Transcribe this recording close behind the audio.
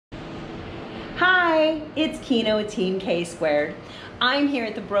Hi, it's Kino with Team K Squared. I'm here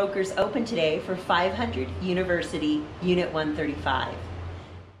at the Brokers Open today for 500 University Unit 135.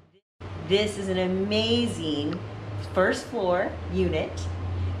 This is an amazing first floor unit,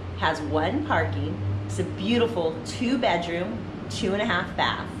 has one parking. It's a beautiful 2-bedroom, 2.5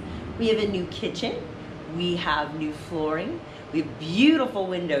 bath. We have a new kitchen, we have new flooring, we have beautiful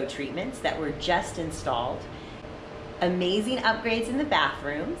window treatments that were just installed, amazing upgrades in the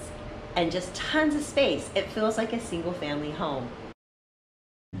bathrooms, and just tons of space. It feels like a single family home.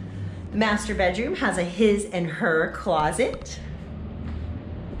 The master bedroom has a his and her closet.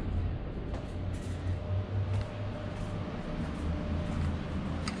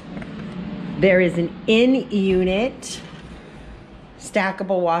 There is an in-unit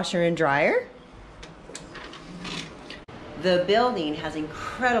stackable washer and dryer. The building has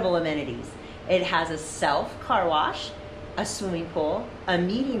incredible amenities. It has a self car wash, a swimming pool, a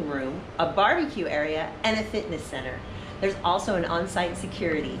meeting room, a barbecue area, and a fitness center. There's also an on-site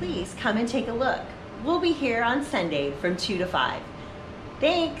security. Please come and take a look. We'll be here on Sunday from 2 to 5.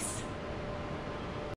 Thanks.